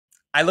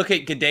I look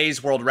at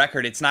Gidey's world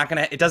record. It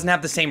doesn't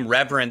have the same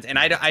reverence. And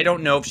I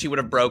don't know if she would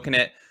have broken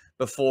it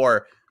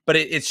before, but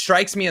it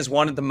strikes me as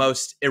one of the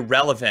most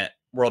irrelevant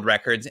world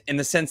records in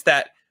the sense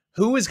that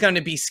who is going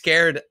to be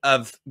scared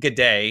of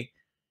Gidey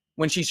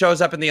when she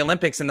shows up in the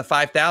Olympics in the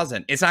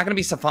 5,000? It's not going to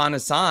be Safan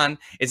Hassan.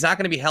 It's not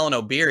going to be Helen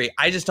Obiri.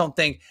 I just don't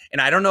think,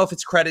 and I don't know if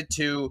it's credit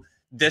to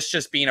this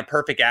just being a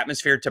perfect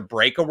atmosphere to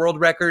break a world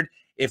record.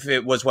 If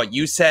it was what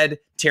you said,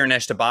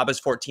 Tirunesh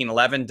Dababa's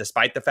 14:11,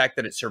 despite the fact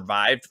that it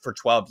survived for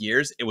 12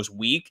 years, it was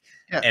weak.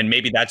 Yeah. And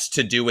maybe that's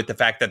to do with the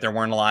fact that there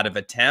weren't a lot of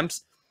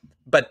attempts.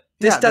 But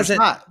this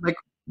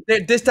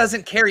this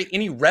doesn't carry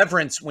any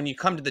reverence when you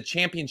come to the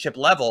championship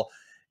level.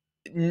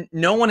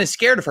 No one is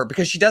scared of her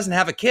because she doesn't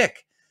have a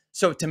kick.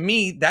 So to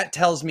me, that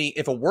tells me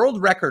if a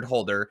world record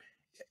holder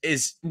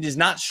is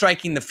not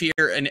striking the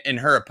fear in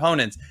her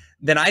opponents,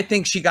 then I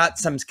think she got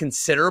some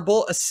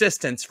considerable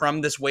assistance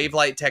from this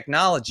wavelight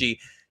technology.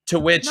 To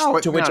which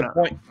a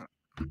point.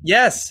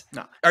 Yes.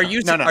 No. Are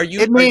you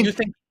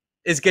think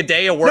is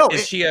Gidey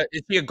is she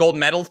a gold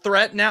medal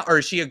threat now, or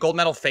is she a gold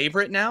medal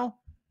favorite now?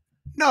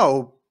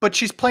 No, but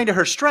she's playing to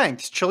her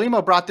strengths.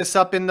 Chelimo brought this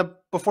up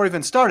before it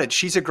even started.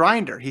 She's a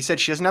grinder. He said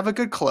she doesn't have a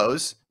good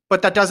close,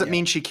 but that doesn't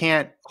mean she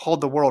can't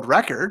hold the world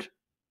record.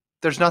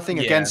 There's nothing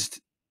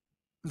against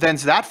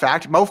that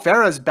fact. Mo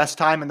Farah's best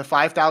time in the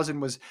 5,000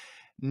 was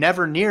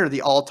never near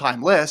the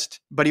all-time list,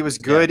 but he was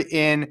good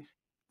in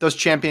those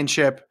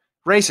championship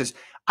races.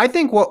 I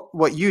think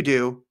what you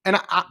do, and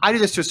I do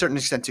this to a certain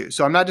extent too,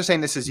 so I'm not just saying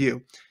this is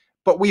you,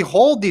 but we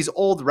hold these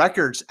old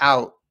records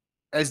out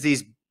as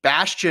these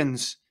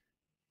bastions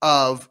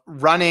of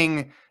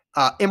running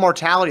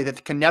immortality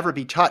that can never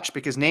be touched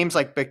because names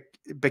like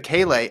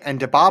Bekele and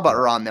Dababa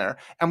are on there.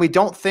 And we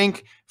don't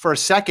think for a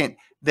second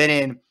that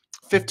in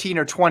 15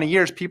 or 20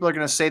 years, people are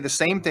going to say the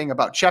same thing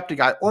about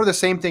Cheptegei or the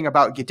same thing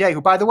about Gidey,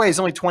 who, by the way, is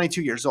only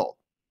 22 years old.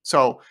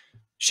 So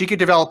she could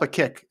develop a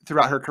kick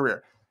throughout her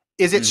career.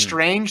 Is it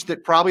strange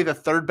that probably the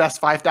third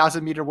best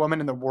 5,000 meter woman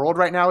in the world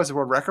right now is a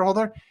world record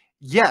holder?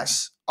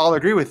 Yes, I'll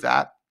agree with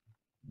that.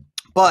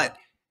 But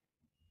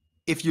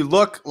if you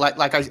look,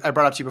 like I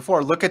brought up to you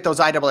before, look at those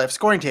IAAF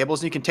scoring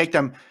tables, and you can take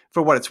them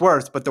for what it's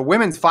worth. But the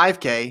women's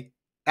 5K,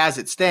 as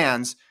it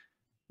stands,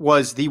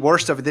 was the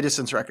worst of the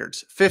distance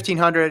records.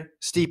 1,500,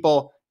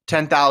 steeple,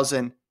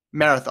 10,000,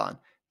 marathon.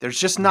 There's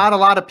just not a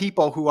lot of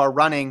people who are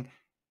running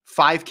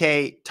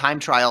 5K time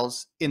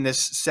trials in this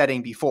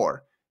setting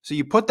before. So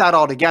you put that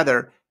all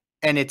together,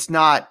 and it's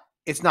not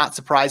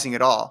surprising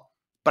at all.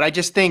 But I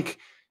just think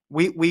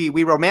we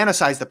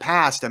romanticize the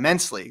past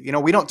immensely. You know,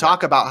 we don't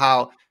talk about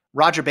how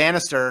Roger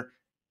Bannister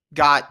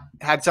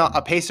had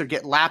a pacer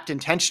get lapped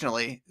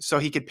intentionally so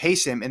he could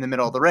pace him in the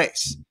middle of the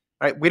race.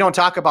 Right? We don't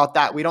talk about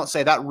that. We don't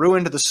say that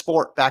ruined the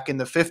sport back in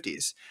the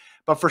 50s.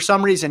 But for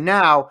some reason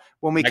now,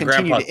 when we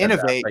continue to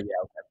innovate,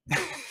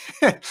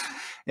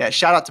 yeah,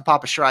 shout out to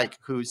Papa Shrike,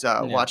 who's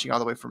watching all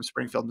the way from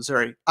Springfield,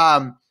 Missouri.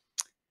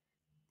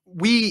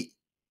 We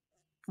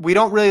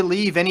don't really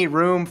leave any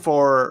room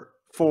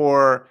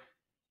for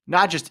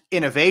not just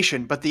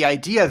innovation, but the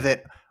idea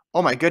that,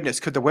 oh my goodness,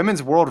 could the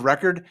women's world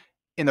record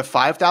in the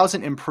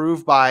 5,000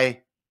 improve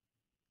by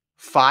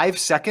 5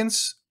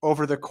 seconds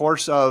over the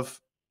course of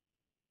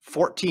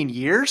 14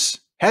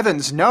 years?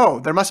 Heavens, no.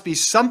 There must be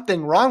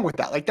something wrong with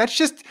that. Like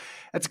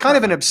it's kind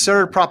of an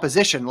absurd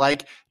proposition.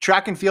 Like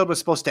track and field was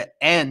supposed to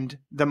end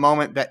the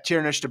moment that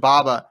Tirunesh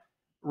Dababa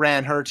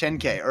ran her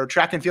 10K, or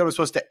track and field was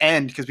supposed to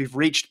end because we've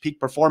reached peak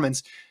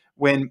performance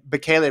when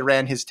Bekele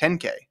ran his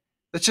 10K.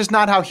 That's just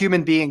not how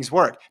human beings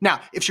work.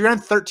 Now, if she ran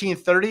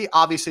 13:30,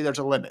 obviously there's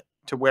a limit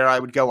to where I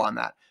would go on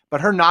that.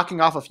 But her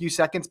knocking off a few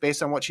seconds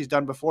based on what she's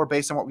done before,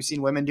 based on what we've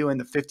seen women do in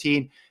the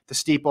 15, the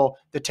steeple,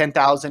 the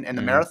 10,000, and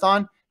the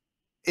marathon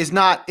is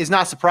not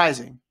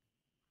surprising.